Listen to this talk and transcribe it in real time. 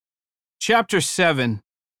Chapter 7,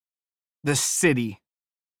 The City,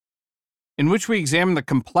 in which we examine the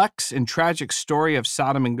complex and tragic story of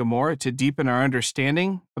Sodom and Gomorrah to deepen our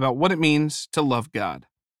understanding about what it means to love God.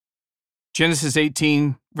 Genesis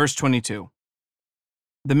 18, verse 22.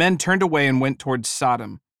 The men turned away and went towards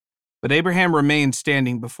Sodom, but Abraham remained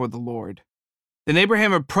standing before the Lord. Then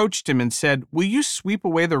Abraham approached him and said, "Will you sweep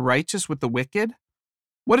away the righteous with the wicked?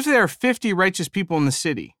 What if there are 50 righteous people in the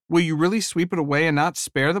city? Will you really sweep it away and not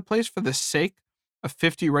spare the place for the sake of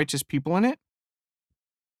 50 righteous people in it?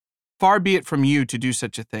 Far be it from you to do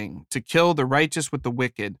such a thing, to kill the righteous with the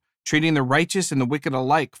wicked, treating the righteous and the wicked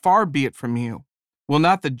alike. Far be it from you. Will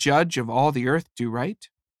not the judge of all the earth do right?"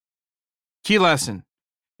 Key lesson.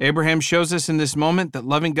 Abraham shows us in this moment that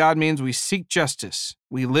loving God means we seek justice,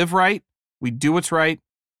 we live right, we do what's right,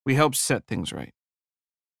 we help set things right.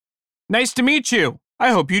 Nice to meet you. I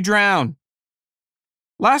hope you drown.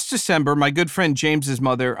 Last December, my good friend James's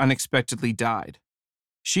mother unexpectedly died.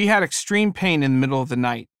 She had extreme pain in the middle of the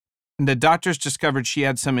night, and the doctors discovered she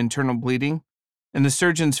had some internal bleeding, and the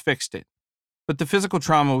surgeons fixed it. But the physical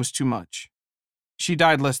trauma was too much. She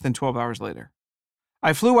died less than 12 hours later.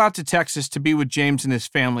 I flew out to Texas to be with James and his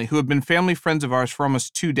family, who have been family friends of ours for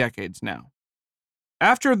almost 2 decades now.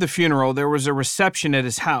 After the funeral, there was a reception at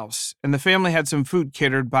his house, and the family had some food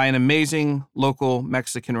catered by an amazing local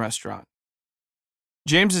Mexican restaurant.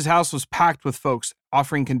 James's house was packed with folks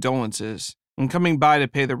offering condolences and coming by to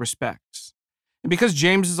pay their respects. And because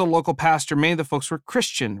James is a local pastor, many of the folks were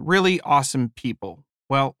Christian, really awesome people.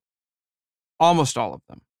 Well, almost all of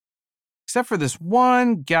them, except for this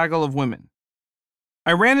one gaggle of women.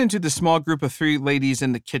 I ran into the small group of 3 ladies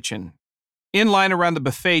in the kitchen, in line around the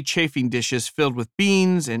buffet chafing dishes filled with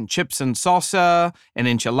beans and chips and salsa and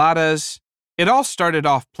enchiladas. It all started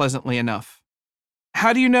off pleasantly enough.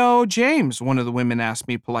 "How do you know James?" one of the women asked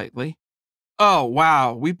me politely. "Oh,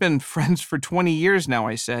 wow, we've been friends for 20 years now,"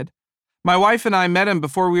 I said. "My wife and I met him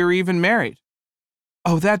before we were even married."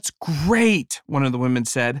 "Oh, that's great," one of the women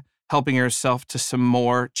said, helping herself to some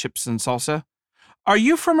more chips and salsa. "Are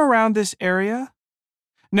you from around this area?"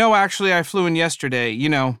 "No, actually, I flew in yesterday,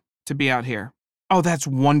 to be out here." "Oh, that's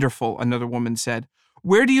wonderful," another woman said.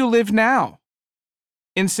 "Where do you live now?"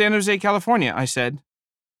 "In San Jose, California," I said.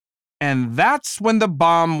 And that's when the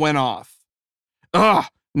bomb went off. "Ugh,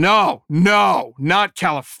 no, not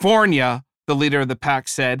California," the leader of the pack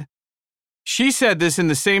said. She said this in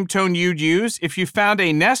the same tone you'd use if you found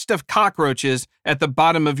a nest of cockroaches at the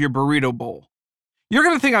bottom of your burrito bowl. You're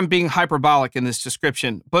going to think I'm being hyperbolic in this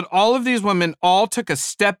description, but all of these women all took a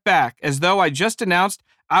step back as though I just announced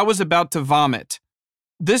I was about to vomit.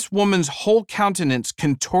 This woman's whole countenance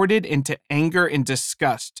contorted into anger and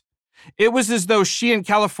disgust. It was as though she and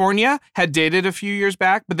California had dated a few years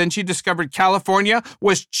back, but then she discovered California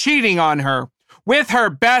was cheating on her with her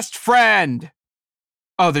best friend.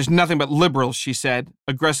 "Oh, there's nothing but liberals," she said,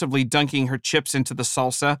 aggressively dunking her chips into the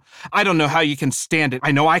salsa. "I don't know how you can stand it.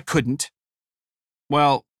 I know I couldn't."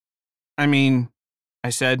 "Well, I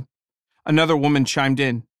said. Another woman chimed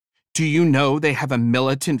in. "Do you know they have a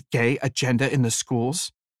militant gay agenda in the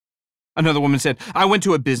schools?" Another woman said, "I went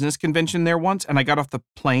to a business convention there once, and I got off the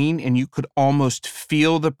plane, and you could almost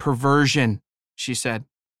feel the perversion," she said.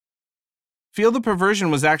 Feel the Perversion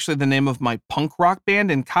was actually the name of my punk rock band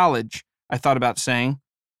in college, I thought about saying,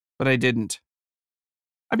 but I didn't.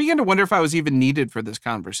 I began to wonder if I was even needed for this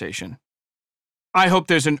conversation. "I hope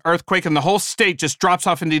there's an earthquake and the whole state just drops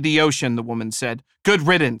off into the ocean," the woman said. "Good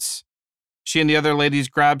riddance." She and the other ladies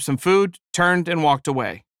grabbed some food, turned, and walked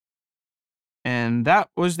away. And that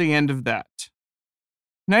was the end of that.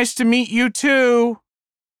 "Nice to meet you too,"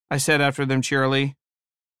 I said after them cheerily.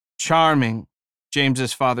 "Charming,"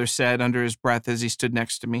 James's father said under his breath as he stood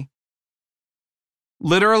next to me.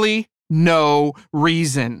 Literally no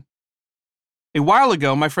reason. A while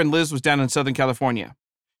ago, my friend Liz was down in Southern California.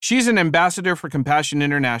 She's an ambassador for Compassion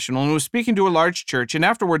International and was speaking to a large church, and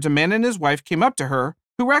afterwards a man and his wife came up to her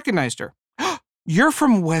who recognized her. "You're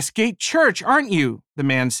from Westgate Church, aren't you?" the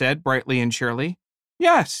man said, brightly and cheerily.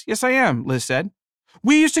 Yes, I am," Liz said.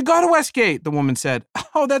 "We used to go to Westgate," the woman said.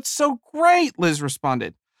 "Oh, that's so great," Liz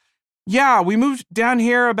responded. "Yeah, we moved down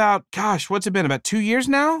here about 2 years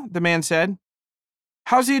now?" the man said.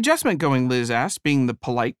 "How's the adjustment going?" Liz asked, being the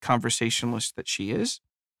polite conversationalist that she is.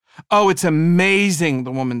 "Oh, it's amazing,"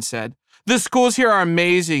 the woman said. "The schools here are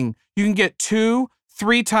amazing. You can get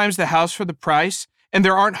 2-3 times the house for the price, and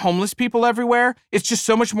there aren't homeless people everywhere. It's just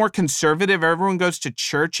so much more conservative. Everyone goes to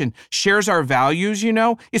church and shares our values,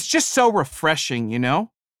 It's just so refreshing,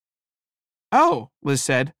 "Oh," Liz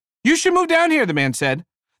said. "You should move down here," the man said.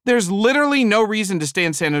 "There's literally no reason to stay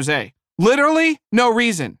in San Jose. Literally no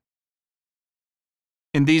reason."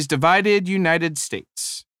 in these divided United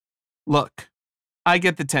States. Look, I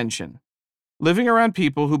get the tension. Living around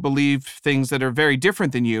people who believe things that are very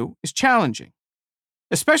different than you is challenging,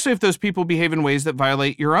 especially if those people behave in ways that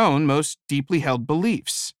violate your own most deeply held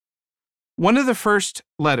beliefs. One of the first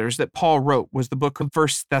letters that Paul wrote was the book of 1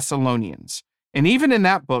 Thessalonians. And even in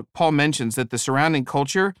that book, Paul mentions that the surrounding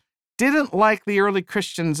culture didn't like the early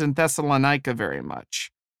Christians in Thessalonica very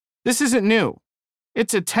much. This isn't new.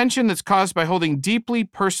 It's a tension that's caused by holding deeply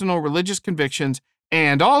personal religious convictions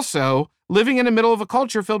and also living in the middle of a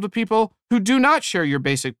culture filled with people who do not share your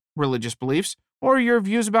basic religious beliefs or your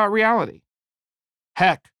views about reality.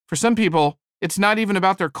 Heck, for some people, it's not even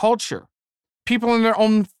about their culture. People in their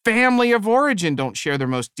own family of origin don't share their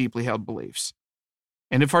most deeply held beliefs.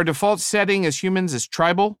 And if our default setting as humans is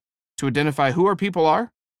tribal, to identify who our people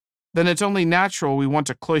are, then it's only natural we want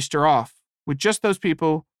to cloister off with just those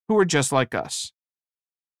people who are just like us.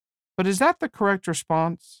 But is that the correct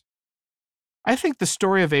response? I think the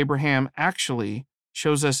story of Abraham actually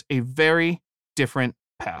shows us a very different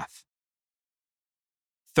path.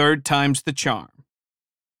 Third time's the charm.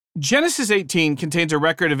 Genesis 18 contains a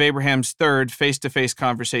record of Abraham's third face-to-face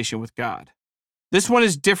conversation with God. This one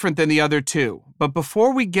is different than the other two, but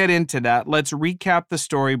before we get into that, let's recap the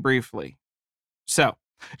story briefly. So,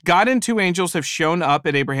 God and two angels have shown up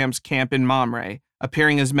at Abraham's camp in Mamre,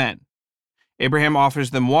 appearing as men. Abraham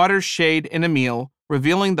offers them water, shade, and a meal,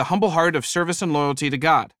 revealing the humble heart of service and loyalty to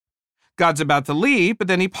God. God's about to leave, but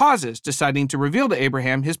then he pauses, deciding to reveal to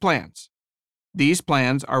Abraham his plans. These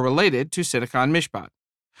plans are related to Siddakon Mishpat.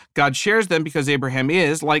 God shares them because Abraham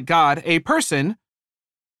is, like God, a person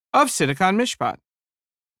of Siddakon Mishpat.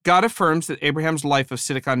 God affirms that Abraham's life of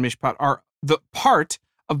Siddakon Mishpat are the part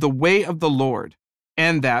of the way of the Lord,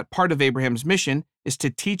 and that part of Abraham's mission is to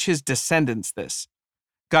teach his descendants this.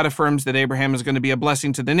 God affirms that Abraham is going to be a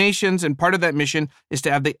blessing to the nations, and part of that mission is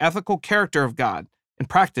to have the ethical character of God and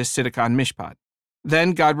practice Siddakon Mishpat.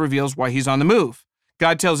 Then God reveals why he's on the move.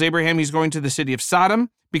 God tells Abraham he's going to the city of Sodom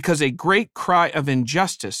because a great cry of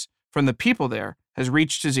injustice from the people there has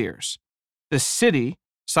reached his ears. The city,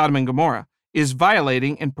 Sodom and Gomorrah, is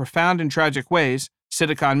violating in profound and tragic ways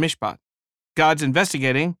Siddakon Mishpat. God's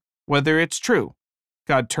investigating whether it's true.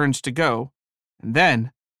 God turns to go, and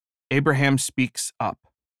then Abraham speaks up.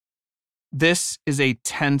 This is a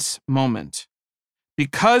tense moment.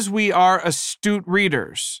 Because we are astute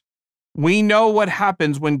readers, we know what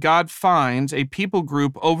happens when God finds a people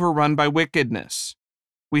group overrun by wickedness.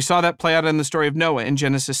 We saw that play out in the story of Noah in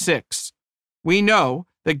Genesis 6. We know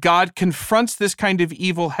that God confronts this kind of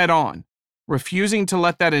evil head on, refusing to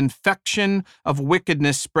let that infection of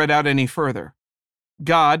wickedness spread out any further.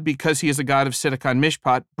 God, because he is a God of Siddakon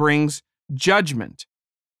Mishpat, brings judgment,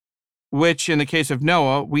 which in the case of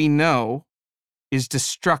Noah, we know is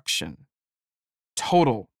destruction,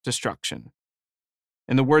 total destruction.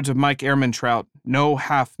 In the words of Mike Ehrmantraut, no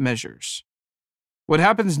half measures. What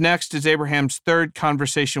happens next is Abraham's third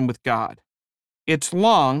conversation with God. It's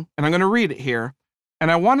long, and I'm going to read it here, and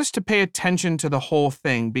I want us to pay attention to the whole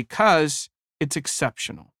thing because it's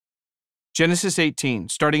exceptional. Genesis 18,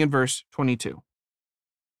 starting in verse 22.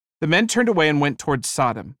 The men turned away and went towards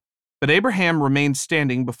Sodom, but Abraham remained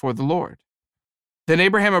standing before the Lord. Then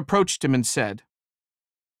Abraham approached him and said,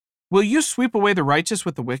 "Will you sweep away the righteous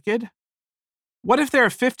with the wicked? What if there are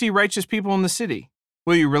 50 righteous people in the city?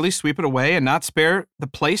 Will you really sweep it away and not spare the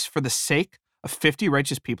place for the sake of 50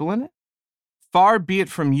 righteous people in it? Far be it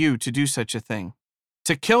from you to do such a thing,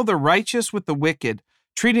 to kill the righteous with the wicked,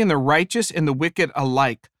 treating the righteous and the wicked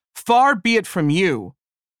alike. Far be it from you.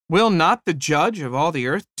 Will not the judge of all the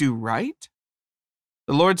earth do right?"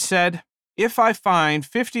 The Lord said, "If I find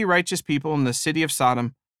 50 righteous people in the city of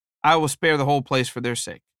Sodom, I will spare the whole place for their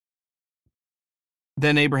sake."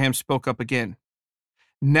 Then Abraham spoke up again.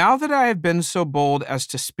 "Now that I have been so bold as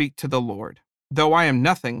to speak to the Lord, though I am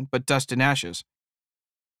nothing but dust and ashes,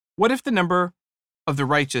 what if the number of the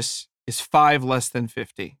righteous is 5 less than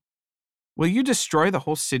 50? Will you destroy the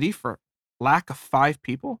whole city for lack of 5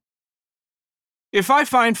 people? If I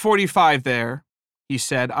find 45 there," he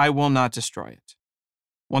said, "I will not destroy it."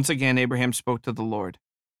 Once again, Abraham spoke to the Lord.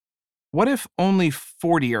 "What if only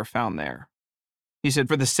 40 are found there?" He said,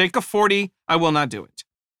 "For the sake of 40, I will not do it."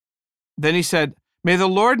 Then he said, "May the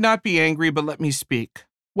Lord not be angry, but let me speak.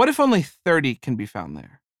 What if only 30 can be found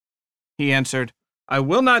there?" He answered, "I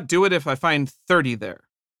will not do it if I find 30 there."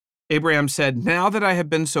 Abraham said, "Now that I have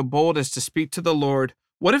been so bold as to speak to the Lord,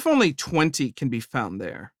 what if only 20 can be found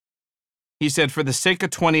there?" He said, "For the sake of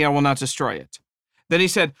 20, I will not destroy it." Then he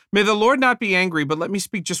said, "May the Lord not be angry, but let me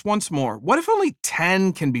speak just once more. What if only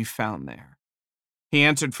 10 can be found there?" He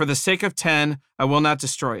answered, "For the sake of 10, I will not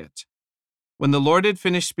destroy it." When the Lord had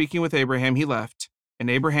finished speaking with Abraham, he left,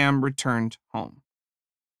 and Abraham returned home.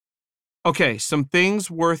 Okay, some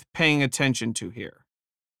things worth paying attention to here.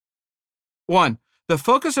 1. The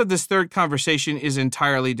focus of this third conversation is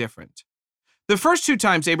entirely different. The first 2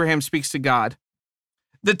 times Abraham speaks to God,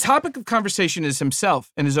 the topic of conversation is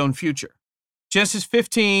himself and his own future. Genesis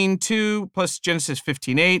 15:2 plus Genesis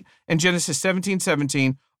 15:8 and Genesis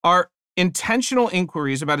 17:17 are intentional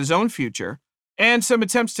inquiries about his own future and some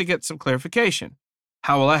attempts to get some clarification.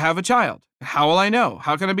 How will I have a child? How will I know?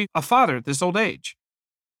 How can I be a father at this old age?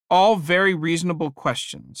 All very reasonable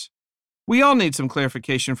questions. We all need some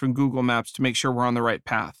clarification from Google Maps to make sure we're on the right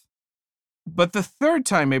path. But the third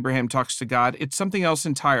time Abraham talks to God, it's something else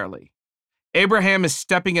entirely. Abraham is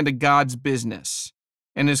stepping into God's business,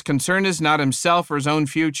 and his concern is not himself or his own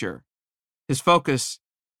future. His focus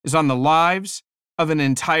is on the lives of an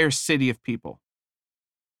entire city of people.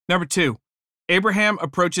 Number 2, Abraham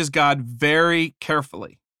approaches God very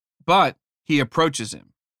carefully, but he approaches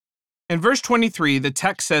him. In verse 23, the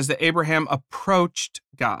text says that Abraham approached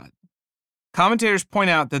God. Commentators point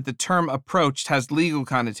out that the term approached has legal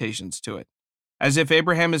connotations to it, as if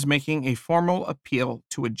Abraham is making a formal appeal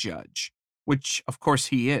to a judge, which of course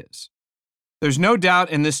he is. There's no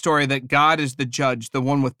doubt in this story that God is the judge, the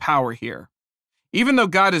one with power here. Even though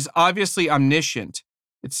God is obviously omniscient,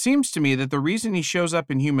 it seems to me that the reason he shows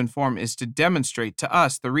up in human form is to demonstrate to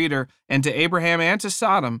us, the reader, and to Abraham and to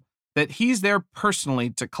Sodom, that he's there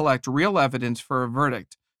personally to collect real evidence for a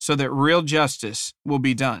verdict so that real justice will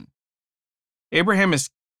be done. Abraham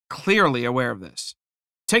is clearly aware of this.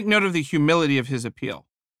 Take note of the humility of his appeal.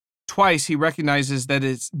 Twice he recognizes that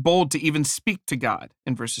it's bold to even speak to God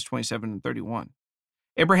in verses 27 and 31.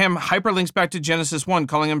 Abraham hyperlinks back to Genesis 1,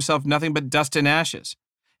 calling himself nothing but dust and ashes.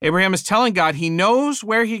 Abraham is telling God he knows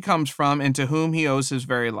where he comes from and to whom he owes his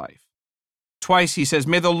very life. Twice he says,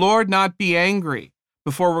 "May the Lord not be angry,"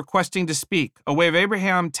 before requesting to speak, a way of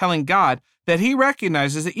Abraham telling God that he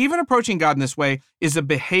recognizes that even approaching God in this way is a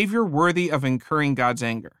behavior worthy of incurring God's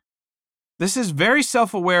anger. This is a very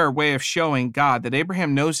self-aware way of showing God that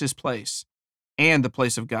Abraham knows his place and the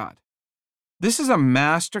place of God. This is a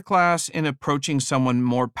masterclass in approaching someone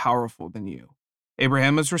more powerful than you.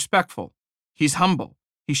 Abraham is respectful. He's humble.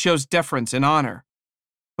 He shows deference and honor.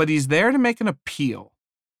 But he's there to make an appeal.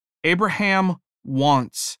 Abraham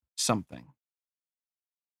wants something.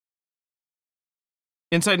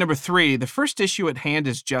 Insight number 3, the first issue at hand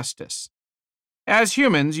is justice. As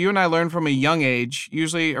humans, you and I learn from a young age,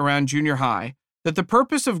 usually around junior high, that the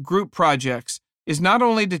purpose of group projects is not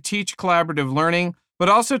only to teach collaborative learning, but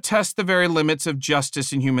also test the very limits of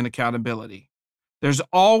justice and human accountability. There's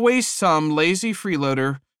always some lazy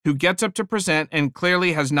freeloader who gets up to present and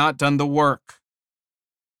clearly has not done the work.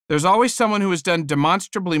 There's always someone who has done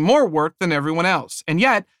demonstrably more work than everyone else, and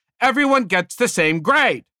yet everyone gets the same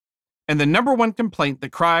grade. And the number one complaint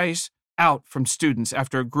that cries out from students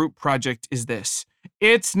after a group project is this: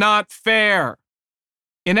 it's not fair.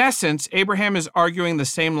 In essence, Abraham is arguing the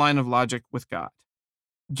same line of logic with God.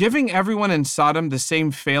 Giving everyone in Sodom the same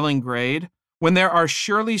failing grade, when there are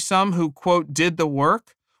surely some who, quote, did the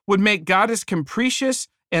work, would make God as capricious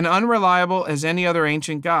and unreliable as any other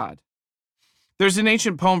ancient god. There's an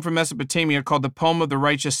ancient poem from Mesopotamia called the Poem of the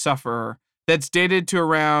Righteous Sufferer that's dated to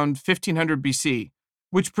around 1500 BC,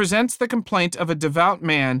 which presents the complaint of a devout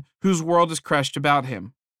man whose world is crushed about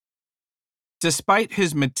him, despite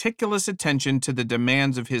his meticulous attention to the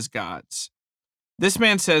demands of his gods. This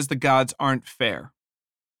man says the gods aren't fair.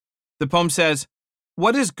 The poem says,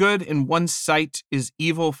 "What is good in one's sight is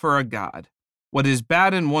evil for a god. What is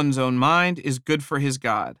bad in one's own mind is good for his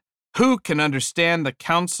god. Who can understand the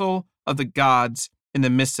counsel of the gods in the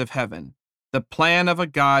midst of heaven? The plan of a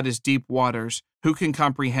god is deep waters. Who can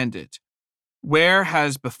comprehend it? Where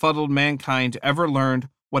has befuddled mankind ever learned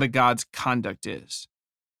what a god's conduct is?"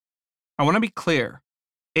 I want to be clear.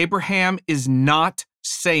 Abraham is not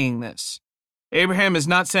saying this. Abraham is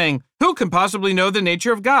not saying, "Who can possibly know the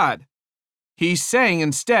nature of God?" He's saying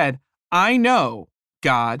instead, "I know,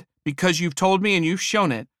 God, because you've told me and you've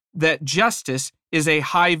shown it, that justice is a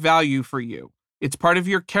high value for you. It's part of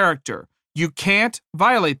your character. You can't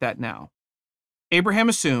violate that now." Abraham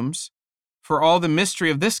assumes, for all the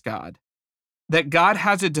mystery of this God, that God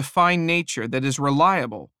has a defined nature that is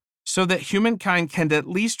reliable so that humankind can at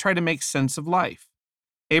least try to make sense of life.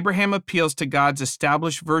 Abraham appeals to God's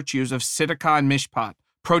established virtues of tzedakah and mishpat,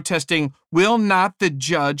 protesting, "Will not the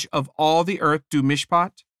judge of all the earth do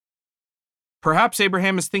mishpat?" Perhaps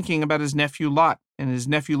Abraham is thinking about his nephew Lot and his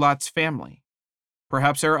nephew Lot's family.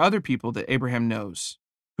 Perhaps there are other people that Abraham knows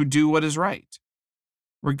who do what is right.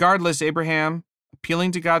 Regardless, Abraham,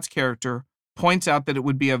 appealing to God's character, points out that it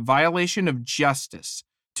would be a violation of justice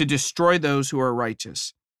to destroy those who are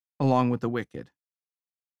righteous, along with the wicked.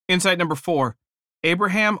 Insight number 4,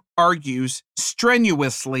 Abraham argues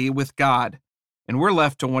strenuously with God, and we're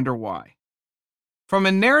left to wonder why. From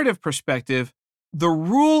a narrative perspective, the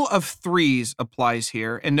rule of threes applies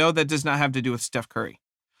here, and no, that does not have to do with Steph Curry.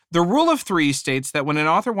 The rule of threes states that when an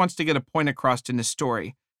author wants to get a point across in a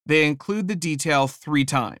story, they include the detail 3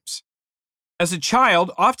 times. As a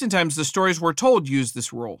child, oftentimes the stories we're told use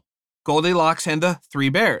this rule. Goldilocks and the 3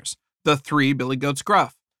 bears, the 3 Billy Goats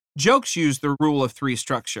Gruff. Jokes use the rule of 3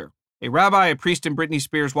 structure. A rabbi, a priest, and Britney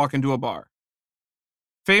Spears walk into a bar.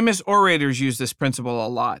 Famous orators use this principle a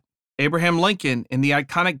lot. Abraham Lincoln, in the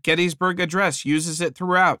iconic Gettysburg Address, uses it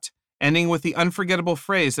throughout, ending with the unforgettable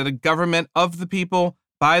phrase that a government of the people,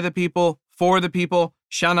 by the people, for the people,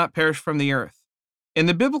 shall not perish from the earth. And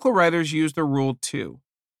the biblical writers use the rule too.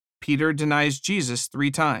 Peter denies Jesus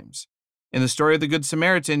 3 times. In the story of the Good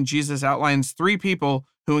Samaritan, Jesus outlines 3 people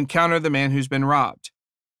who encounter the man who's been robbed.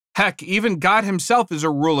 Heck, even God himself is a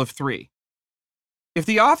rule of 3. If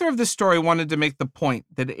the author of this story wanted to make the point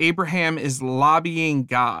that Abraham is lobbying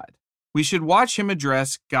God, we should watch him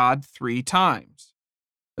address God 3 times.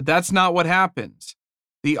 But that's not what happens.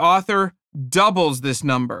 The author doubles this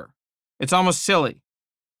number. It's almost silly.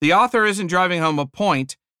 The author isn't driving home a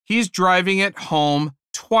point, he's driving it home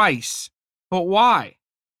twice. But why?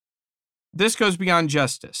 This goes beyond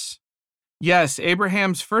justice. Yes,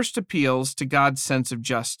 Abraham's first appeals to God's sense of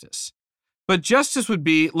justice. But justice would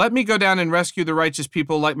be, let me go down and rescue the righteous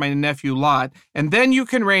people like my nephew Lot, and then you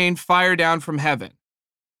can rain fire down from heaven.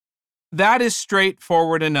 That is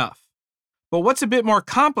straightforward enough. But what's a bit more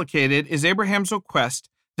complicated is Abraham's request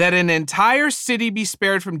that an entire city be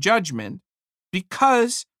spared from judgment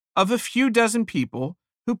because of a few dozen people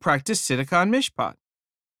who practice tzedakah and mishpat.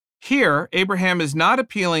 Here, Abraham is not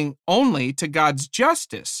appealing only to God's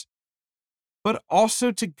justice, but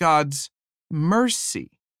also to God's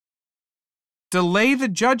mercy. Delay the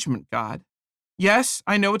judgment, God. Yes,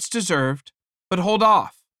 I know it's deserved, but hold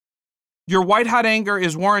off. Your white-hot anger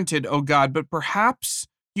is warranted, O God, but perhaps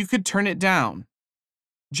you could turn it down,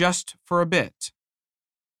 just for a bit.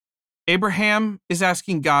 Abraham is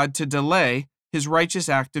asking God to delay his righteous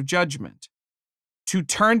act of judgment, to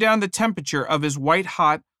turn down the temperature of his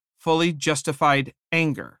white-hot, fully justified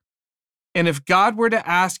anger. And if God were to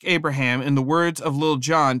ask Abraham, in the words of Lil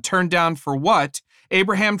Jon, turn down for what?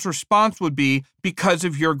 Abraham's response would be, because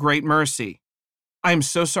of your great mercy. I am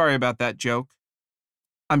so sorry about that joke.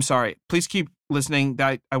 I'm sorry. Please keep listening.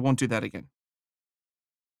 I won't do that again.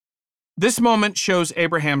 This moment shows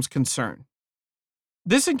Abraham's concern.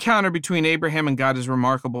 This encounter between Abraham and God is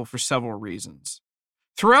remarkable for several reasons.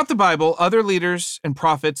 Throughout the Bible, other leaders and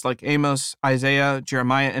prophets like Amos, Isaiah,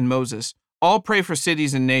 Jeremiah, and Moses all pray for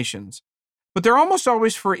cities and nations, but they're almost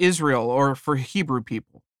always for Israel or for Hebrew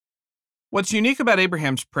people. What's unique about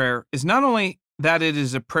Abraham's prayer is not only that it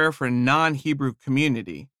is a prayer for a non-Hebrew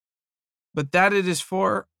community, but that it is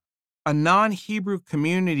for a non-Hebrew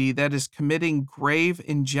community that is committing grave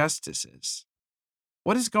injustices.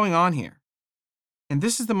 What is going on here? And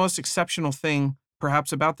this is the most exceptional thing,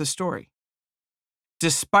 perhaps, about the story.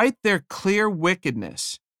 Despite their clear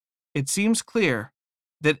wickedness, it seems clear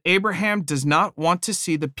that Abraham does not want to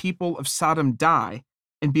see the people of Sodom die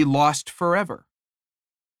and be lost forever.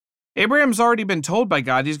 Abraham's already been told by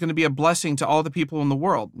God he's going to be a blessing to all the people in the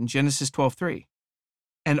world in Genesis 12:3.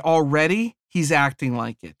 And already he's acting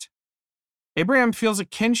like it. Abraham feels a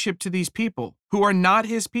kinship to these people who are not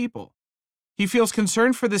his people. He feels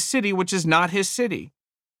concern for the city, which is not his city.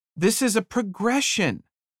 This is a progression.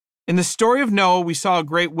 In the story of Noah, we saw a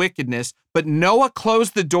great wickedness, but Noah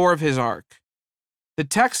closed the door of his ark. The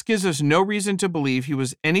text gives us no reason to believe he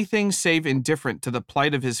was anything save indifferent to the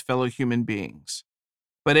plight of his fellow human beings.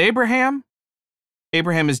 But Abraham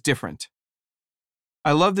is different.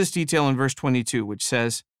 I love this detail in verse 22, which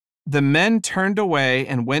says, the men turned away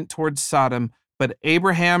and went towards Sodom, but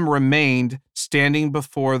Abraham remained standing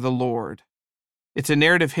before the Lord. It's a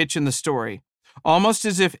narrative hitch in the story, almost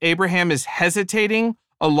as if Abraham is hesitating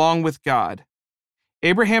along with God.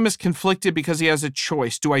 Abraham is conflicted because he has a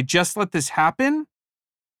choice. Do I just let this happen?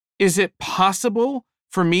 Is it possible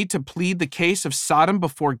for me to plead the case of Sodom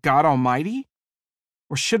before God Almighty?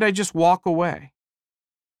 Or should I just walk away?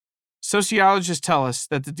 Sociologists tell us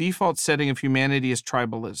that the default setting of humanity is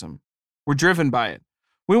tribalism. We're driven by it.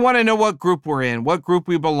 We want to know what group we're in, what group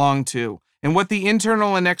we belong to, and what the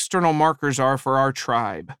internal and external markers are for our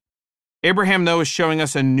tribe. Abraham, though, is showing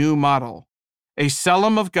us a new model, a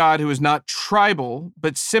Selim of God who is not tribal,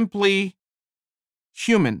 but simply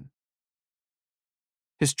human.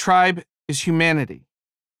 His tribe is humanity.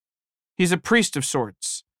 He's a priest of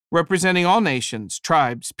sorts, representing all nations,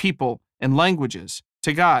 tribes, people, and languages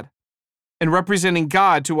to God, and representing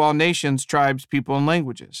God to all nations, tribes, people, and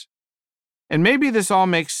languages. And maybe this all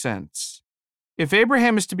makes sense. If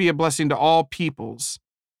Abraham is to be a blessing to all peoples,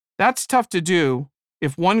 that's tough to do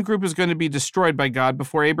if one group is going to be destroyed by God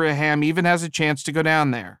before Abraham even has a chance to go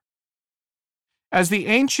down there. As the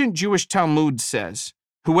ancient Jewish Talmud says,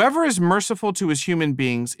 whoever is merciful to his human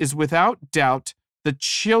beings is without doubt the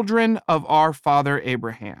children of our father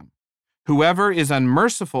Abraham. Whoever is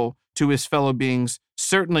unmerciful to his fellow beings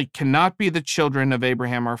certainly cannot be the children of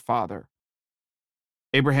Abraham our father.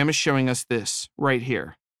 Abraham is showing us this right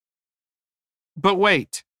here. But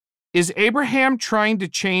wait, is Abraham trying to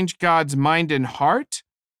change God's mind and heart?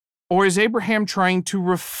 Or is Abraham trying to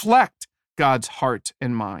reflect God's heart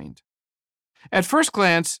and mind? At first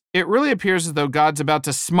glance, it really appears as though God's about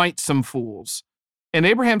to smite some fools, and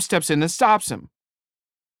Abraham steps in and stops him,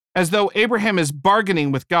 as though Abraham is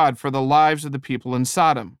bargaining with God for the lives of the people in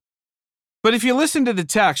Sodom. But if you listen to the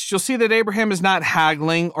text, you'll see that Abraham is not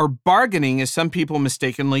haggling or bargaining as some people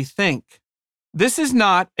mistakenly think. This is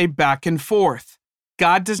not a back and forth.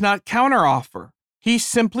 God does not counteroffer. He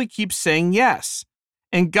simply keeps saying yes.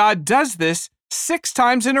 And God does this 6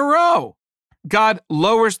 times in a row. God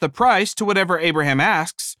lowers the price to whatever Abraham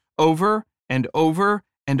asks over and over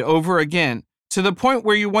and over again, to the point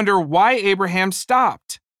where you wonder why Abraham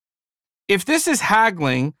stopped. If this is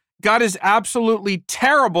haggling, God is absolutely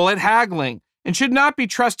terrible at haggling and should not be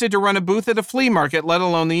trusted to run a booth at a flea market, let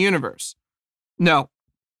alone the universe. No,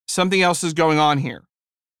 something else is going on here.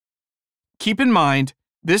 Keep in mind,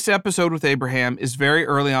 this episode with Abraham is very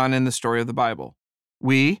early on in the story of the Bible.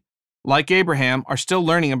 We, like Abraham, are still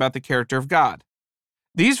learning about the character of God.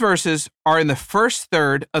 These verses are in the first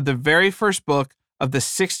third of the very first book of the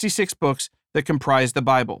 66 books that comprise the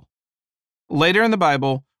Bible. Later in the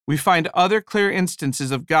Bible, we find other clear instances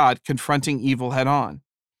of God confronting evil head-on.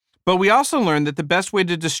 But we also learn that the best way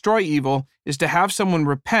to destroy evil is to have someone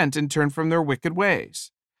repent and turn from their wicked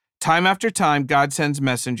ways. Time after time, God sends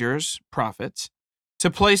messengers, prophets, to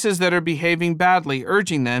places that are behaving badly,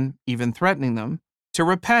 urging them, even threatening them, to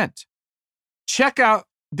repent. Check out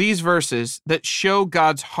these verses that show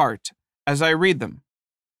God's heart as I read them.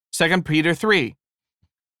 2 Peter 3,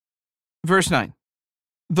 verse 9.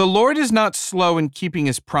 The Lord is not slow in keeping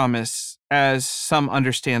his promise, as some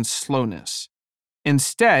understand slowness.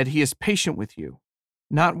 Instead, he is patient with you,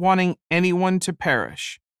 not wanting anyone to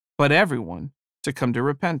perish, but everyone to come to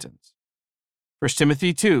repentance. 1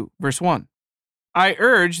 Timothy 2, verse 1. I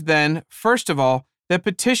urge, then, first of all, that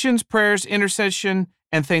petitions, prayers, intercession,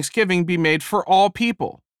 and thanksgiving be made for all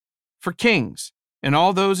people, for kings, and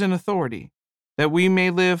all those in authority, that we may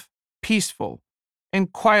live peaceful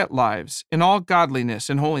and quiet lives in all godliness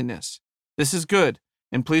and holiness. This is good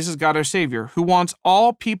and pleases God our Savior, who wants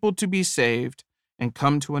all people to be saved and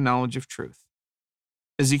come to a knowledge of truth.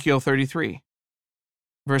 Ezekiel 33,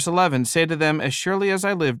 verse 11, say to them, as surely as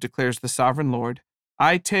I live, declares the sovereign Lord,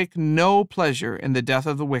 I take no pleasure in the death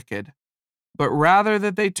of the wicked, but rather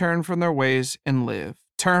that they turn from their ways and live.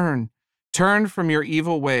 Turn from your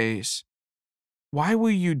evil ways. Why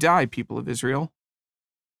will you die, people of Israel?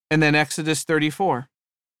 And then Exodus 34.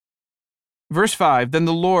 Verse 5, then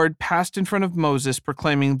the Lord passed in front of Moses,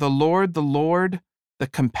 proclaiming, the Lord, the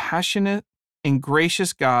compassionate and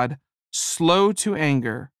gracious God, slow to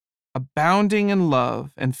anger, abounding in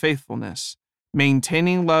love and faithfulness,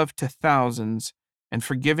 maintaining love to thousands, and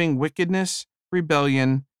forgiving wickedness,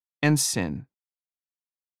 rebellion, and sin.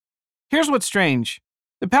 Here's what's strange.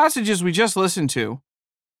 The passages we just listened to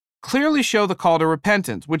clearly show the call to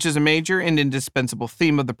repentance, which is a major and indispensable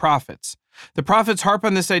theme of the prophets. The prophets harp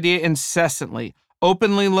on this idea incessantly,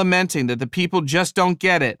 openly lamenting that the people just don't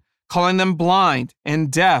get it, calling them blind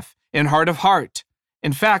and deaf and hard of heart.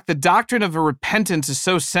 In fact, the doctrine of repentance is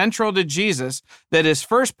so central to Jesus that his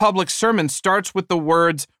first public sermon starts with the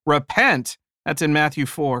words, repent. That's in Matthew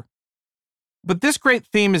 4. But this great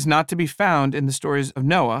theme is not to be found in the stories of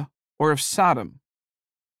Noah or of Sodom.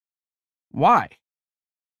 Why?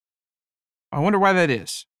 I wonder why that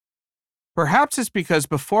is. Perhaps it's because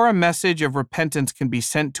before a message of repentance can be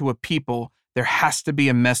sent to a people, there has to be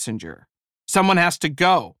a messenger. Someone has to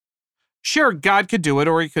go. Sure, God could do it,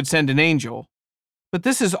 or he could send an angel. But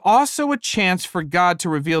this is also a chance for God to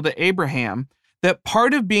reveal to Abraham that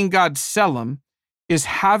part of being God's Selim is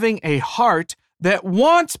having a heart that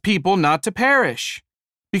wants people not to perish,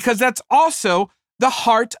 because that's also the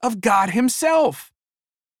heart of God himself.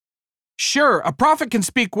 Sure, a prophet can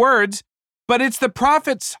speak words, but it's the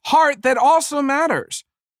prophet's heart that also matters.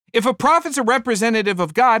 If a prophet's a representative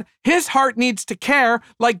of God, his heart needs to care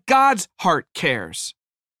like God's heart cares.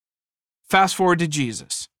 Fast forward to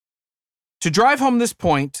Jesus. To drive home this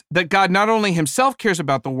point that God not only himself cares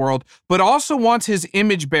about the world, but also wants his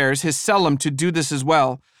image bearers, his Selim, to do this as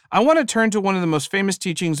well, I want to turn to one of the most famous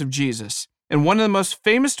teachings of Jesus and one of the most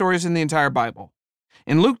famous stories in the entire Bible.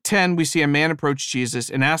 In Luke 10, we see a man approach Jesus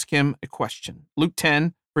and ask him a question. Luke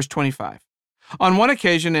 10, verse 25. On one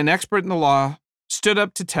occasion, an expert in the law stood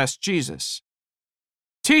up to test Jesus.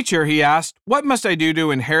 Teacher, he asked, what must I do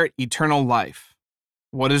to inherit eternal life?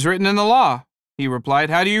 What is written in the law? He replied,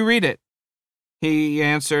 how do you read it? He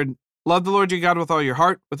answered, love the Lord your God with all your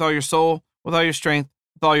heart, with all your soul, with all your strength,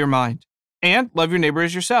 with all your mind, and love your neighbor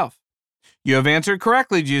as yourself. You have answered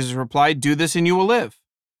correctly, Jesus replied. Do this and you will live.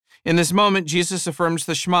 In this moment, Jesus affirms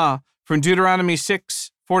the Shema from Deuteronomy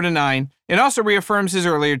 6, 4-9. It also reaffirms his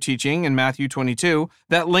earlier teaching in Matthew 22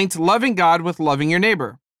 that linked loving God with loving your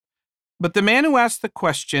neighbor. But the man who asked the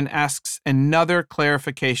question asks another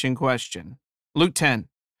clarification question. Luke 10.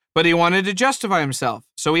 But he wanted to justify himself,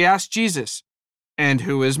 so he asked Jesus, and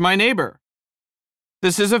who is my neighbor?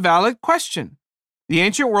 This is a valid question. The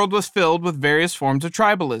ancient world was filled with various forms of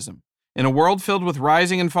tribalism. In a world filled with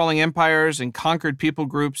rising and falling empires and conquered people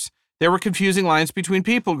groups, there were confusing lines between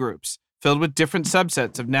people groups, filled with different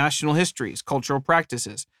subsets of national histories, cultural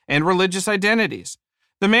practices, and religious identities.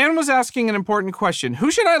 The man was asking an important question.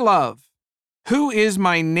 Who should I love? Who is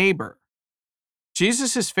my neighbor?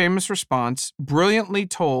 Jesus' famous response, brilliantly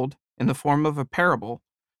told in the form of a parable,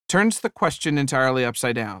 turns the question entirely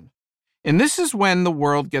upside down. And this is when the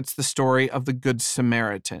world gets the story of the Good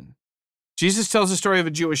Samaritan. Jesus tells the story of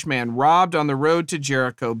a Jewish man robbed on the road to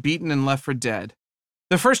Jericho, beaten and left for dead.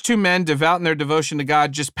 The first two men, devout in their devotion to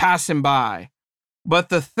God, just pass him by. But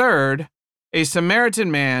the third, a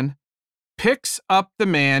Samaritan man, picks up the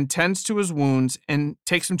man, tends to his wounds, and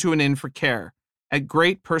takes him to an inn for care, at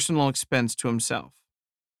great personal expense to himself.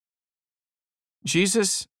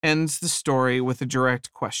 Jesus ends the story with a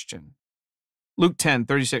direct question. Luke 10,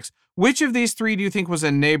 36. Which of these three do you think was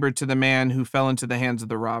a neighbor to the man who fell into the hands of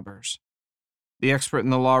the robbers? The expert in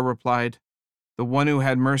the law replied, the one who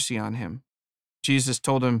had mercy on him. Jesus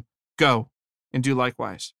told him, go and do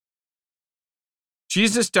likewise.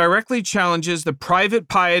 Jesus directly challenges the private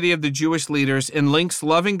piety of the Jewish leaders and links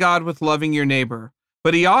loving God with loving your neighbor,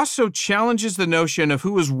 but he also challenges the notion of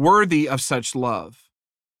who is worthy of such love.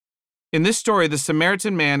 In this story, the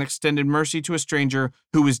Samaritan man extended mercy to a stranger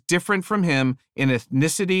who was different from him in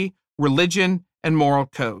ethnicity, religion, and moral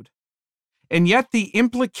code. And yet the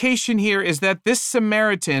implication here is that this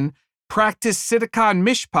Samaritan practiced tzedakah and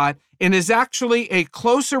mishpat and is actually a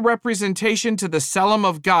closer representation to the Selim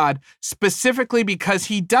of God, specifically because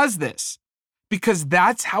he does this, because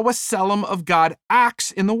that's how a Selim of God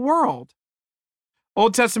acts in the world.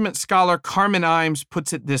 Old Testament scholar Carmen Imes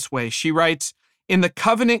puts it this way. She writes, in the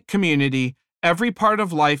covenant community, every part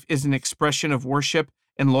of life is an expression of worship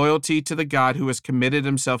and loyalty to the God who has committed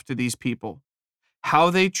himself to these people. How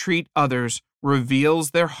they treat others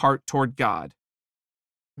reveals their heart toward God.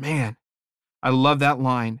 Man, I love that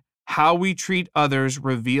line. How we treat others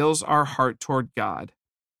reveals our heart toward God.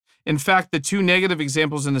 In fact, the two negative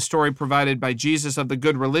examples in the story provided by Jesus of the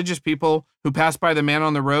good religious people who passed by the man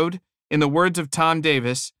on the road, in the words of Tom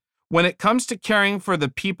Davis, when it comes to caring for the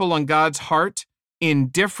people on God's heart,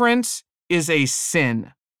 indifference is a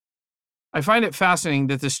sin. I find it fascinating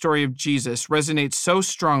that the story of Jesus resonates so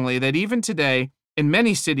strongly that even today, in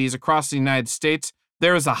many cities across the United States,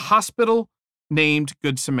 there is a hospital named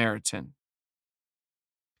Good Samaritan.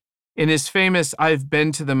 In his famous I've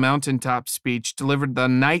Been to the Mountaintop speech delivered the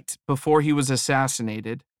night before he was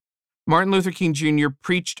assassinated, Martin Luther King Jr.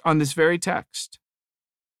 preached on this very text.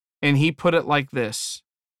 And he put it like this.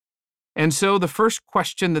 And so the first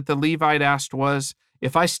question that the Levite asked was,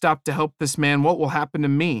 if I stop to help this man, what will happen to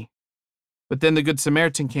me? But then the Good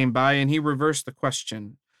Samaritan came by and he reversed the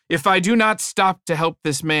question. If I do not stop to help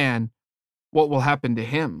this man, what will happen to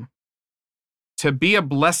him? To be a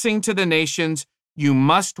blessing to the nations, you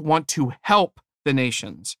must want to help the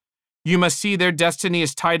nations. You must see their destiny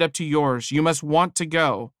is tied up to yours. You must want to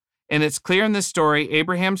go. And it's clear in this story,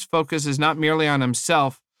 Abraham's focus is not merely on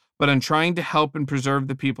himself, but on trying to help and preserve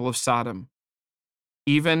the people of Sodom,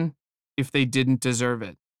 even if they didn't deserve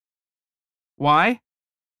it. Why?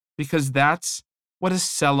 Because that's what a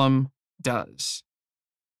Selim does.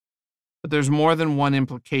 But there's more than one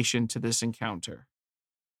implication to this encounter.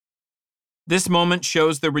 This moment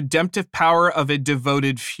shows the redemptive power of a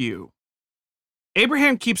devoted few.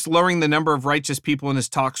 Abraham keeps lowering the number of righteous people in his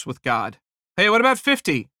talks with God. Hey, what about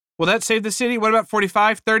 50? Will that save the city? What about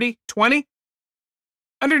 45, 30, 20?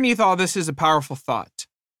 Underneath all this is a powerful thought.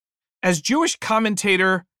 As Jewish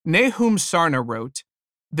commentator Nahum Sarna wrote,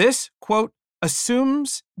 this, quote,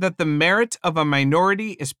 assumes that the merit of a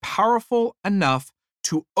minority is powerful enough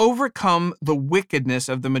to overcome the wickedness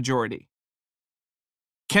of the majority.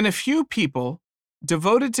 Can a few people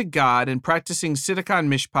devoted to God and practicing Tzedakah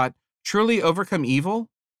and Mishpat truly overcome evil?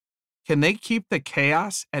 Can they keep the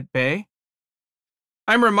chaos at bay?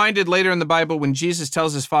 I'm reminded later in the Bible when Jesus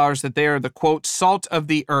tells his followers that they are the, quote, salt of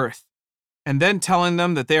the earth, and then telling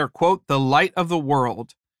them that they are, quote, the light of the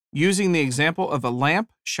world, using the example of a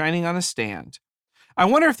lamp shining on a stand. I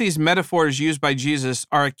wonder if these metaphors used by Jesus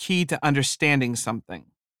are a key to understanding something.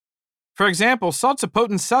 For example, salt's a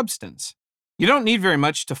potent substance. You don't need very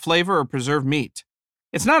much to flavor or preserve meat.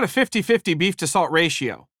 It's not a 50-50 beef to salt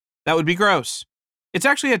ratio. That would be gross. It's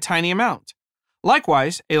actually a tiny amount.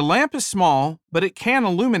 Likewise, a lamp is small, but it can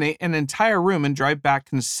illuminate an entire room and drive back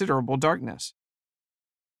considerable darkness.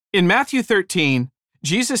 In Matthew 13,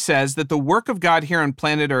 Jesus says that the work of God here on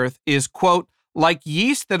planet Earth is, quote, like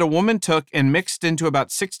yeast that a woman took and mixed into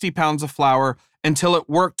about 60 pounds of flour until it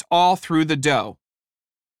worked all through the dough.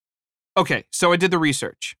 Okay, so I did the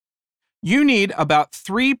research. You need about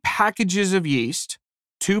 3 packages of yeast,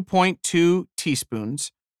 2.2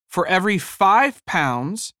 teaspoons, for every 5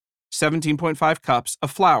 pounds, 17.5 cups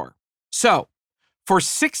of flour. So, for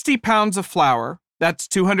 60 pounds of flour, that's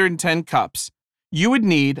 210 cups, you would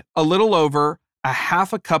need a little over a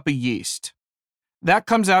half a cup of yeast. That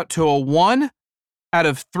comes out to a 1 out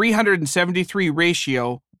of 373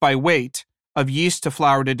 ratio by weight of yeast to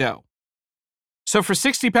flour to dough. So for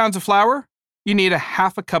 60 pounds of flour, you need a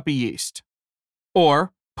half a cup of yeast.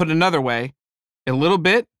 Or, put another way, a little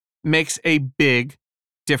bit makes a big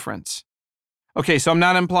difference. Okay, so I'm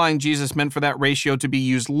not implying Jesus meant for that ratio to be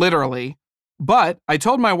used literally, but I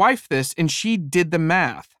told my wife this and she did the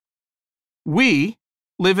math. We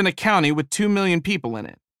live in a county with 2 million people in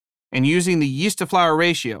it, and using the yeast to flour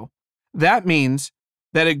ratio, that means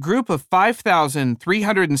that a group of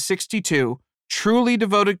 5,362 truly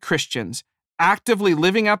devoted Christians actively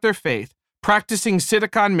living out their faith, practicing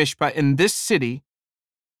Tzedakah and Mishpat in this city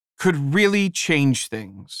could really change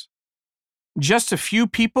things. Just a few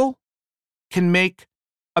people can make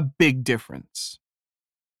a big difference.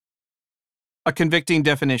 A convicting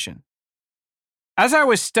definition. As I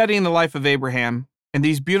was studying the life of Abraham and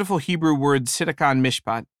these beautiful Hebrew words Tzedakah and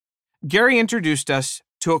Mishpat, Gary introduced us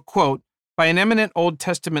to a quote by an eminent Old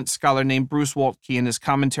Testament scholar named Bruce Waltke in his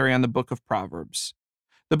commentary on the book of Proverbs.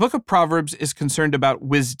 The book of Proverbs is concerned about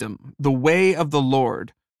wisdom, the way of the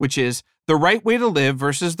Lord, which is the right way to live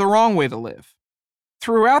versus the wrong way to live.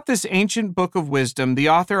 Throughout this ancient book of wisdom, the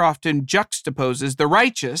author often juxtaposes the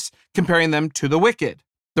righteous, comparing them to the wicked,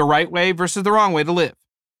 the right way versus the wrong way to live.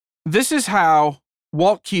 This is how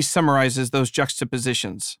Waltke summarizes those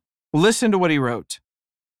juxtapositions. Listen to what he wrote.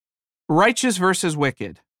 Righteous versus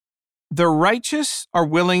wicked. The righteous are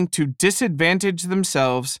willing to disadvantage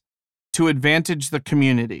themselves to advantage the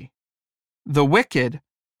community. The wicked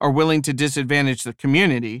are willing to disadvantage the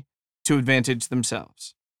community to advantage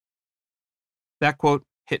themselves. That quote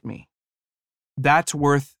hit me. That's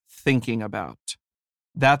worth thinking about.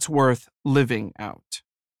 That's worth living out.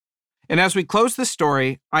 And as we close the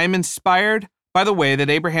story, I am inspired by the way that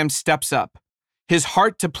Abraham steps up, his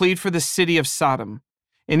heart to plead for the city of Sodom.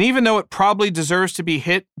 And even though it probably deserves to be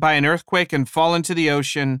hit by an earthquake and fall into the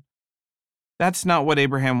ocean, that's not what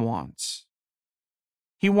Abraham wants.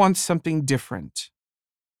 He wants something different.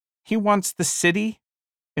 He wants the city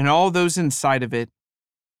and all those inside of it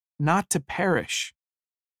not to perish.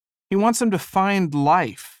 He wants them to find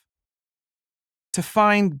life, to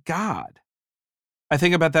find God. I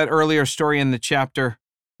think about that earlier story in the chapter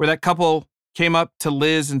where that couple came up to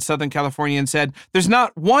Liz in Southern California and said, "There's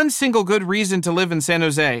not one single good reason to live in San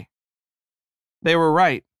Jose." They were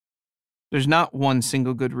right. There's not one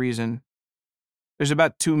single good reason. There's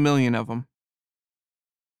about 2 million of them.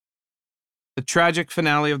 The tragic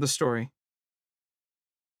finale of the story.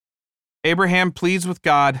 Abraham pleads with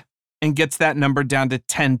God and gets that number down to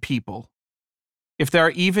 10 people. If there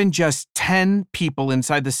are even just 10 people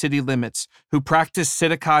inside the city limits who practice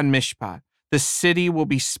Tzedakah and Mishpat, the city will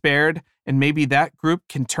be spared, and maybe that group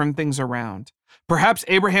can turn things around. Perhaps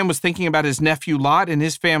Abraham was thinking about his nephew Lot and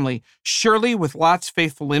his family. Surely, with Lot's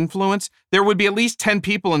faithful influence, there would be at least 10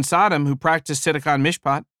 people in Sodom who practice Tzedakah and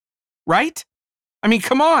Mishpat. Right? I mean,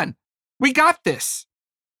 come on. We got this.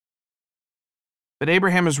 But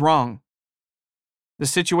Abraham is wrong. The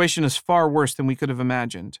situation is far worse than we could have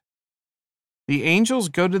imagined. The angels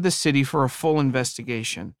go to the city for a full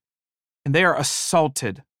investigation, and they are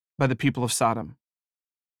assaulted by the people of Sodom.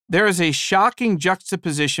 There is a shocking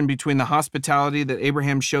juxtaposition between the hospitality that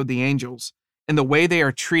Abraham showed the angels and the way they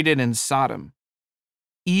are treated in Sodom.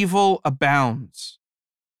 Evil abounds.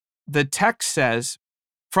 The text says,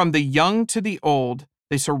 from the young to the old,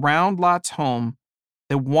 they surround Lot's home,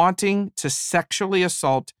 they're wanting to sexually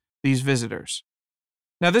assault these visitors.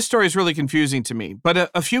 Now, this story is really confusing to me,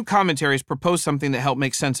 but a few commentaries propose something that helped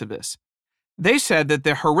make sense of this. They said that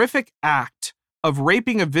the horrific act of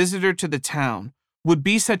raping a visitor to the town would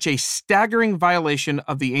be such a staggering violation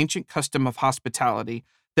of the ancient custom of hospitality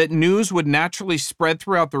that news would naturally spread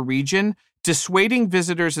throughout the region, dissuading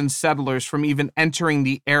visitors and settlers from even entering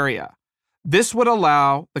the area. This would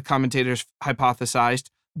allow, the commentators hypothesized,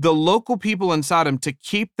 the local people in Sodom to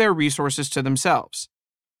keep their resources to themselves.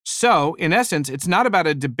 So, in essence, it's not about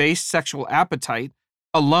a debased sexual appetite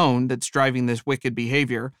alone that's driving this wicked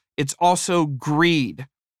behavior. It's also greed.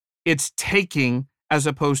 It's taking as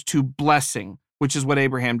opposed to blessing, which is what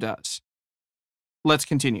Abraham does. Let's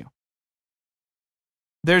continue.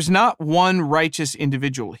 There's not one righteous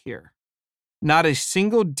individual here. Not a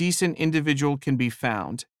single decent individual can be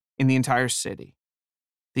found in the entire city.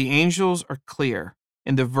 The angels are clear,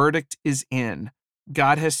 and the verdict is in.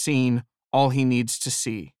 God has seen all he needs to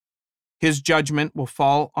see. His judgment will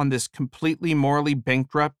fall on this completely morally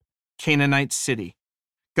bankrupt Canaanite city.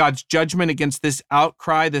 God's judgment against this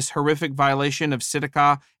outcry, this horrific violation of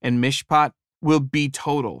Tzedakah and Mishpat, will be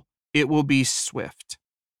total. It will be swift.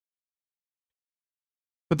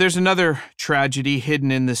 But there's another tragedy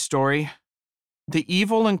hidden in this story. The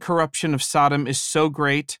evil and corruption of Sodom is so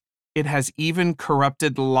great, it has even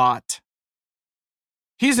corrupted Lot.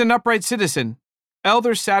 He's an upright citizen.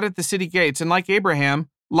 Elders sat at the city gates, and like Abraham,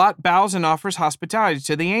 Lot bows and offers hospitality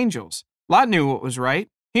to the angels. Lot knew what was right.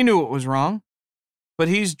 He knew what was wrong. But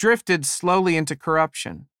he's drifted slowly into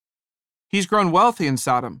corruption. He's grown wealthy in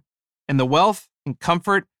Sodom, and the wealth and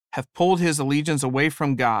comfort have pulled his allegiance away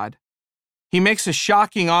from God. He makes a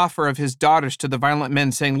shocking offer of his daughters to the violent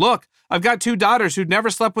men, saying, "Look, I've got 2 daughters who'd never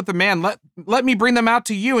slept with a man. Let me bring them out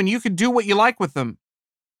to you, and you can do what you like with them."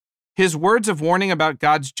 His words of warning about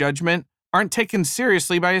God's judgment aren't taken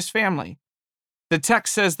seriously by his family. The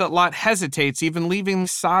text says that Lot hesitates even leaving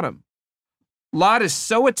Sodom. Lot is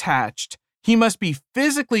so attached, he must be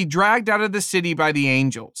physically dragged out of the city by the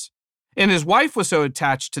angels. And his wife was so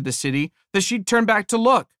attached to the city that she'd turn back to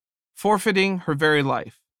look, forfeiting her very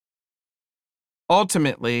life.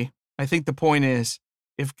 Ultimately, I think the point is,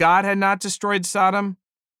 if God had not destroyed Sodom,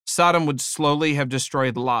 Sodom would slowly have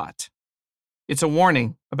destroyed Lot. It's a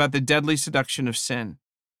warning about the deadly seduction of sin.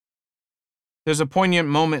 There's a poignant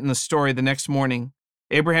moment in the story the next morning.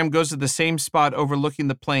 Abraham goes to the same spot overlooking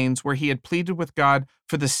the plains where he had pleaded with God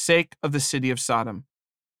for the sake of the city of Sodom.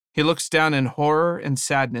 He looks down in horror and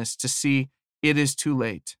sadness to see it is too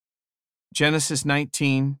late. Genesis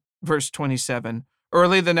 19, verse 27.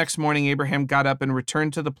 Early the next morning, Abraham got up and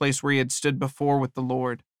returned to the place where he had stood before with the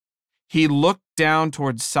Lord. He looked down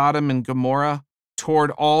toward Sodom and Gomorrah,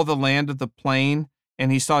 toward all the land of the plain,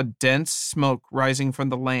 and he saw dense smoke rising from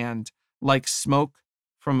the land, like smoke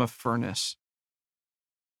from a furnace.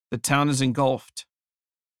 The town is engulfed.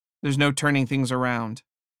 There's no turning things around.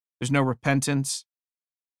 There's no repentance.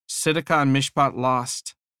 Tzedakah and Mishpat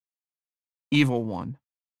lost. Evil won.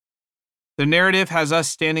 The narrative has us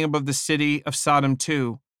standing above the city of Sodom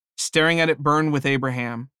too, staring at it burn with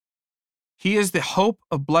Abraham. He is the hope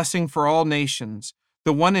of blessing for all nations,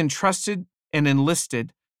 the one entrusted and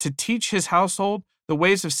enlisted to teach his household the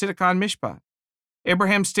ways of Tzedakah and Mishpat.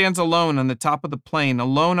 Abraham stands alone on the top of the plain,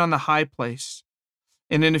 alone on the high place.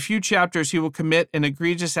 And in a few chapters, he will commit an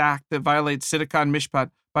egregious act that violates Tzedakah and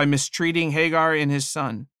Mishpat by mistreating Hagar and his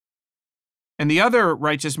son. And the other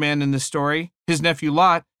righteous man in the story, his nephew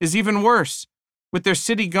Lot, is even worse. With their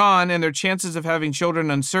city gone and their chances of having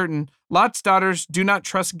children uncertain, Lot's daughters do not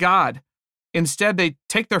trust God. Instead, they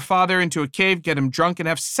take their father into a cave, get him drunk, and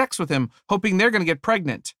have sex with him, hoping they're going to get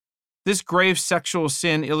pregnant. This grave sexual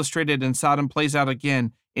sin illustrated in Sodom plays out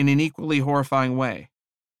again in an equally horrifying way.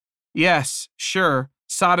 Yes, sure,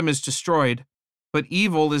 Sodom is destroyed, but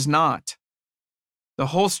evil is not. The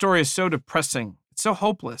whole story is so depressing. It's so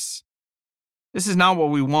hopeless. This is not what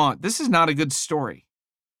we want. This is not a good story.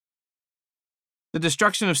 The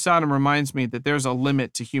destruction of Sodom reminds me that there's a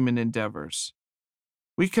limit to human endeavors.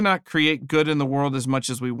 We cannot create good in the world as much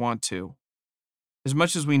as we want to, as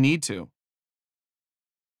much as we need to.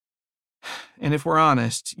 And if we're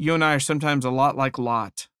honest, you and I are sometimes a lot like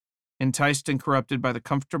Lot, enticed and corrupted by the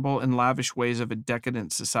comfortable and lavish ways of a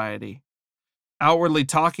decadent society. Outwardly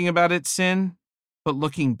talking about its sin, but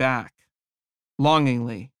looking back,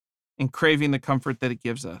 longingly, and craving the comfort that it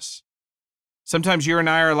gives us. Sometimes you and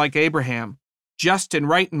I are like Abraham, just and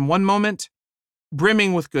right in one moment,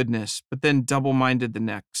 brimming with goodness, but then double-minded the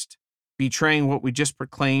next, betraying what we just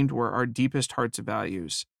proclaimed were our deepest heart's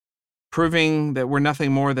values. proving that we're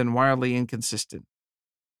nothing more than wildly inconsistent,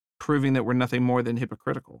 proving that we're nothing more than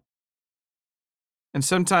hypocritical. And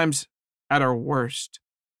sometimes, at our worst,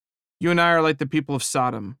 you and I are like the people of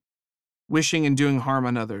Sodom, wishing and doing harm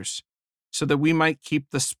on others, so that we might keep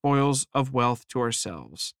the spoils of wealth to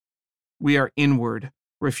ourselves. We are inward,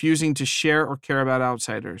 refusing to share or care about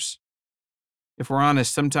outsiders. If we're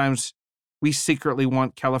honest, sometimes we secretly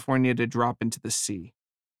want California to drop into the sea.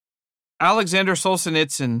 Alexander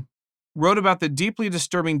Solzhenitsyn wrote about the deeply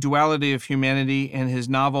disturbing duality of humanity in his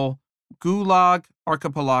novel Gulag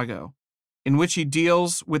Archipelago, in which he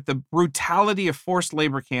deals with the brutality of forced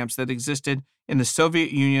labor camps that existed in the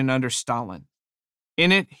Soviet Union under Stalin.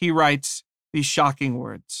 In it, he writes these shocking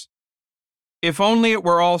words: "If only it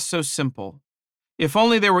were all so simple. If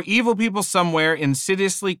only there were evil people somewhere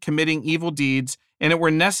insidiously committing evil deeds, and it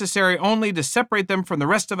were necessary only to separate them from the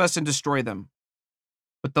rest of us and destroy them.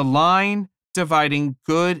 But the line dividing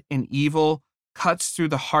good and evil cuts through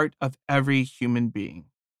the heart of every human being.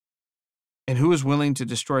 And who is willing to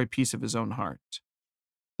destroy a piece of his own heart?"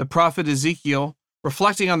 The prophet Ezekiel,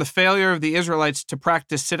 reflecting on the failure of the Israelites to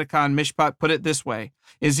practice tzedakah and mishpat, put it this way: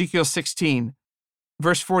 Ezekiel 16,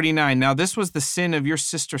 verse 49, "Now this was the sin of your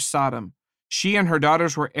sister Sodom. She and her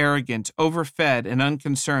daughters were arrogant, overfed, and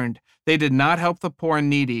unconcerned. They did not help the poor and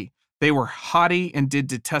needy. They were haughty and did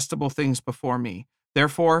detestable things before me.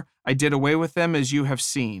 Therefore, I did away with them as you have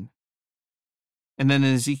seen." And then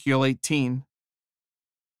in Ezekiel 18,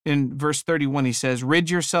 in verse 31, he says, "Rid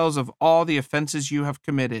yourselves of all the offenses you have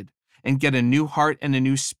committed, and get a new heart and a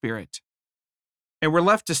new spirit." And we're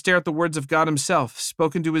left to stare at the words of God himself,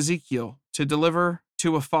 spoken to Ezekiel, to deliver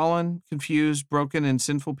to a fallen, confused, broken, and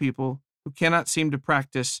sinful people who cannot seem to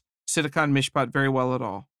practice tzedakah and mishpat very well at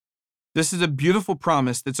all. This is a beautiful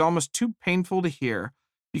promise that's almost too painful to hear,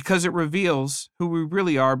 because it reveals who we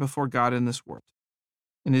really are before God in this world.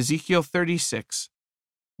 In Ezekiel 36,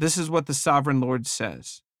 this is what the sovereign Lord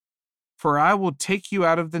says: "For I will take you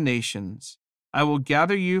out of the nations. I will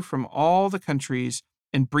gather you from all the countries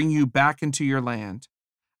and bring you back into your land.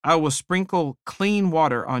 I will sprinkle clean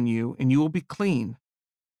water on you, and you will be clean.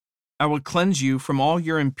 I will cleanse you from all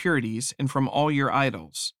your impurities and from all your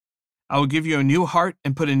idols. I will give you a new heart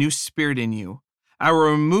and put a new spirit in you. I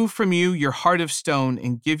will remove from you your heart of stone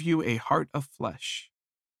and give you a heart of flesh.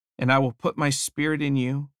 And I will put my spirit in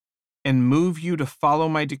you and move you to follow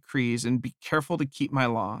my decrees and be careful to keep my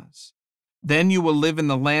laws. Then you will live in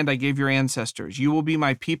the land I gave your ancestors. You will be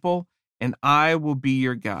my people, and I will be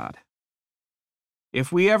your God."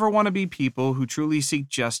 If we ever want to be people who truly seek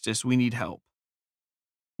justice, we need help.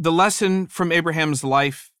 The lesson from Abraham's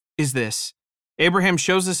life is this: Abraham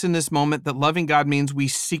shows us in this moment that loving God means we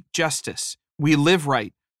seek justice, we live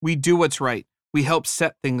right, we do what's right, we help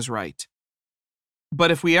set things right. But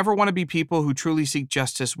if we ever want to be people who truly seek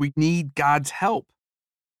justice, we need God's help.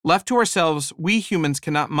 Left to ourselves, we humans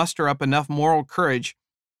cannot muster up enough moral courage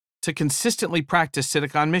to consistently practice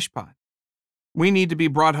tzedakah and mishpat. We need to be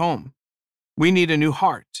brought home. We need a new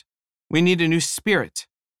heart. We need a new spirit.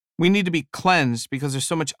 We need to be cleansed because there's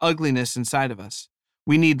so much ugliness inside of us.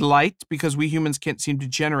 We need light because we humans can't seem to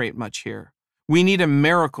generate much here. We need a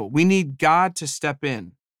miracle. We need God to step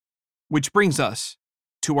in. Which brings us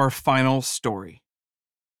to our final story.